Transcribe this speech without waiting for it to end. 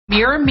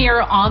Mirror,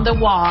 mirror on the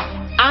wall,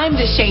 I'm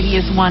the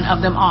shadiest one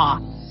of them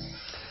all.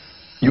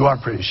 You are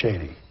pretty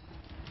shady.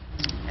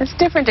 It's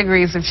different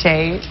degrees of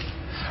shade.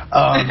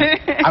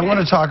 I want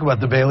to talk about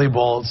the Bailey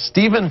Bowl.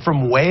 Stephen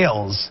from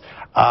Wales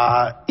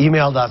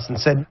emailed us and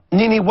said,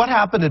 Nene, what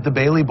happened at the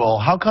Bailey Bowl?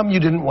 How come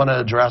you didn't want to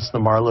address the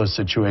Marlo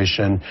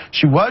situation?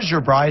 She was your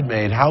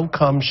bridesmaid. How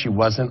come she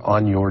wasn't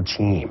on your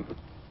team?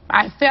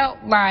 I felt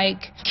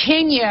like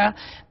Kenya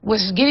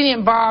was getting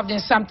involved in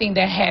something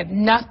that had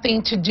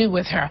nothing to do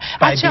with her.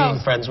 By being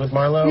friends with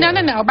Marlo? No,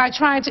 no, no. By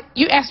trying to...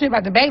 You asked me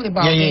about the Bailey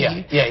Bowl,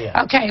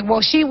 Yeah. Okay,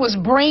 well, she was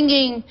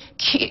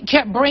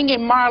kept bringing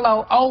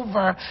Marlo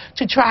over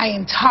to try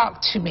and talk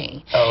to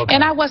me. Oh, okay.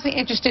 And I wasn't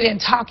interested in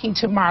talking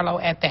to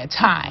Marlo at that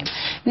time.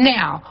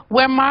 Now,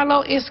 where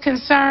Marlo is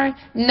concerned,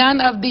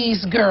 none of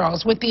these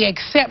girls, with the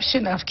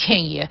exception of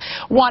Kenya,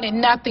 wanted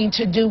nothing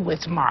to do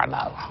with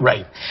Marlo.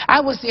 Right.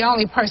 I was the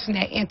only person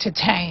that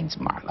entertained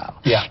Marlo.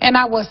 Yeah. And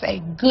I was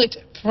a good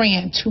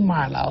friend to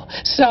Marlo.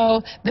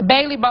 So the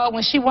Bailey Bowl,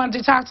 when she wanted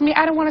to talk to me,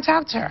 I didn't want to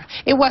talk to her.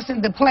 It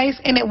wasn't the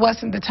place and it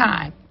wasn't the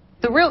time.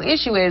 The real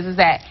issue is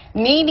that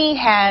Nene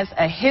has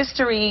a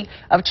history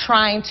of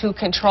trying to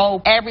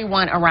control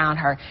everyone around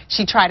her.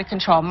 She tried to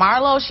control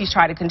Marlo. She's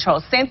tried to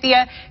control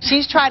Cynthia.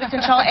 She's tried to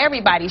control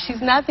everybody.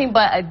 She's nothing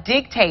but a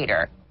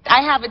dictator.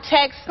 I have a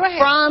text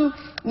from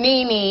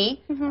Nene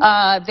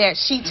that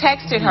she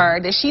texted her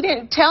that she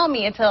didn't tell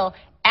me until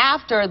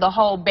after the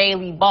whole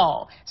Bailey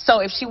Bowl.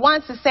 So if she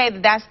wants to say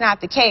that that's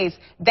not the case,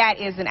 that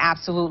is an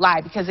absolute lie,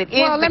 because it is the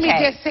case. Well, let me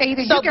just say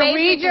that you can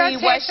read your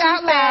text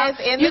out loud.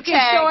 You can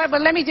show it,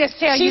 but let me just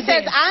tell you this. She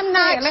says, I'm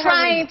not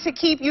trying to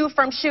keep you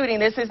from shooting.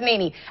 This is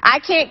Nene. I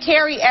can't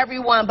carry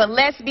everyone, but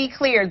let's be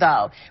clear,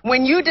 though.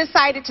 When you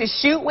decided to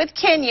shoot with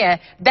Kenya,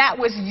 that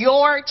was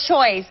your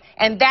choice,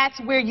 and that's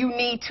where you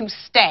need to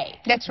stay.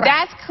 That's right.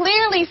 That's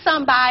clearly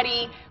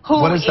somebody who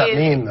What does that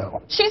mean,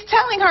 though? She's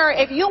telling her,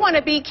 if you want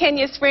to be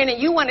Kenya's friend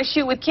and you want to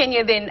shoot with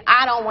Kenya, then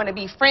I don't want to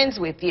be friends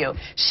with you.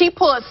 She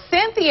pulls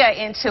Cynthia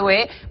into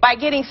it by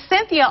getting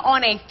Cynthia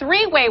on a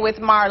three-way with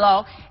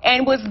Marlo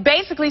and was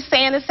basically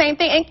saying the same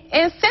thing.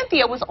 And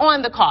Cynthia was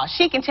on the call.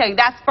 She can tell you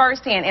that's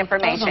first-hand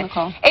information. I was on the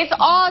call. It's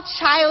all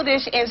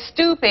childish and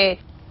stupid.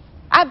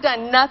 I've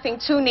done nothing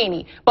to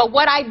Nene. But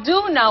what I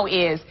do know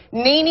is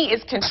Nene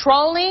is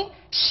controlling,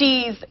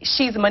 she's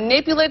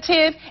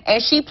manipulative,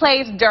 and she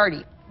plays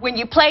dirty. When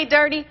you play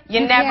dirty,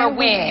 you never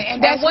win.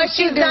 And that's what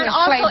she's done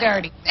also. Play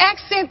dirty.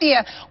 Ask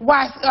Cynthia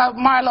why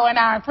Marlo and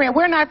I are friends.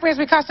 We're not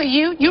friends because of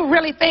you. You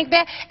really think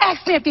that?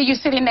 Ask Cynthia, you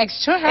sitting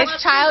next to her.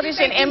 It's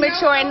childish and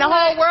immature, and the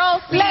whole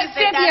world sees Let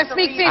Cynthia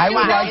speak. Since I you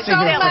would know like to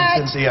so hear from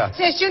much, Cynthia.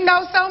 since you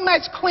know so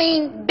much,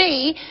 Queen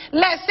B,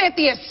 let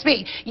Cynthia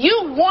speak.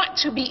 You want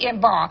to be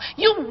involved.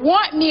 You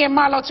want me and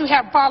Marlo to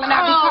have fallen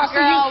out because of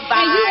you,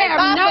 and you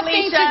have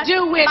nothing to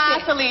do with it.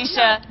 Bye,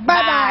 Felicia.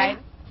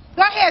 Bye-bye.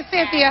 Go ahead,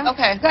 Cynthia.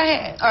 Okay. Go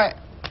ahead. All right.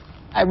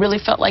 I really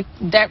felt like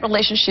that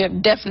relationship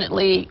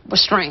definitely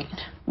was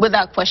strained,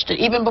 without question,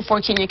 even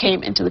before Kenya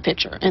came into the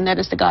picture, and that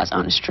is the God's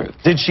honest truth.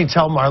 Did she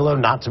tell Marlo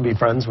not to be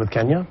friends with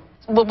Kenya?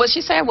 Well, what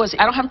she said was,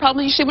 I don't have a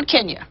problem with you shoot with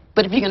Kenya,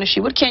 but if you're going to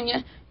shoot with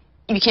Kenya,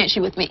 you can't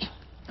shoot with me.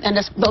 And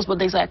those were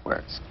the exact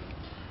words.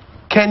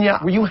 Kenya,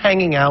 were you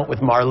hanging out with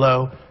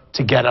Marlo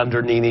to get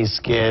under Nene's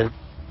skin?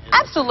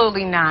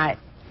 Absolutely not.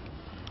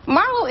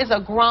 Marlo is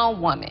a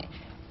grown woman.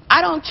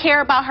 I don't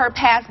care about her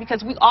past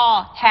because we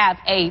all have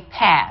a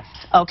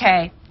past,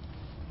 okay?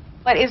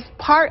 But it's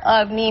part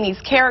of Nene's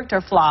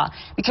character flaw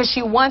because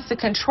she wants to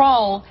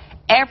control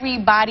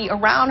everybody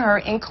around her,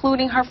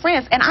 including her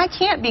friends. And I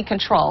can't be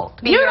controlled.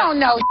 You don't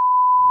know.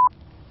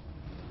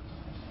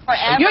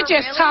 Forever, you're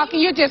just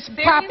talking, you're just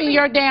popping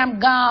your damn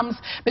gums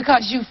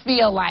because you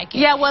feel like it.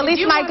 Yeah, well, at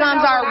least my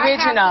gums are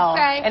original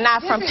and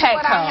not from Petco. This is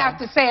what I have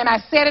to say, and I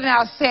said it and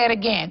I'll say it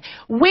again.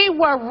 We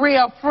were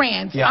real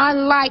friends,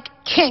 unlike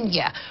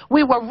Kenya.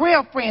 We were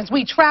real friends.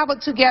 We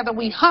traveled together,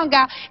 we hung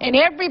out, and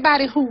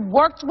everybody who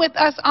worked with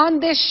us on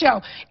this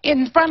show,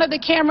 in front of the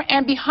camera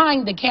and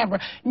behind the camera,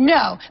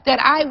 know that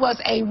I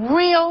was a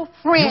real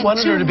friend you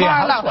wanted her to be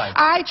Marlo. A housewife.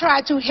 I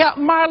tried to help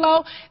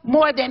Marlo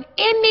more than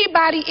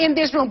anybody in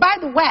this room. By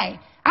the way,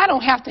 I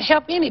don't have to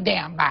help any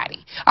damn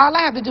body. All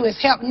I have to do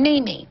is help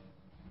Nene.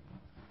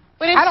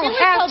 But if she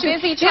was so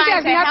busy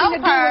trying to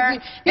help her,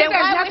 then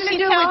why would she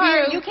tell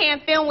her you can't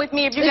film with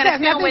me if you're going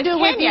to film with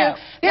Kenya?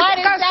 Why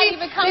does that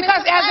even come into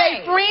play? Because as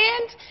a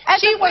friend,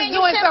 she was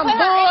doing some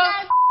bull.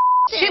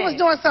 She was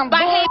doing some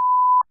bull.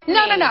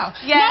 No. No,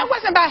 it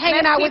wasn't about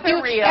hanging out with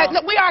you.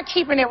 We are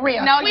keeping it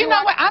real. No, you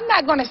know what? I'm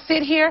not going to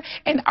sit here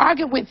and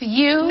argue with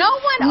you,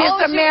 Miss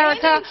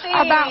America,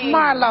 about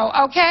Marlo,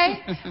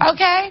 okay?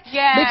 Okay?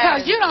 Yes.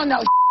 Because you don't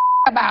know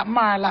about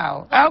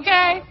Marlo,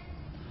 okay?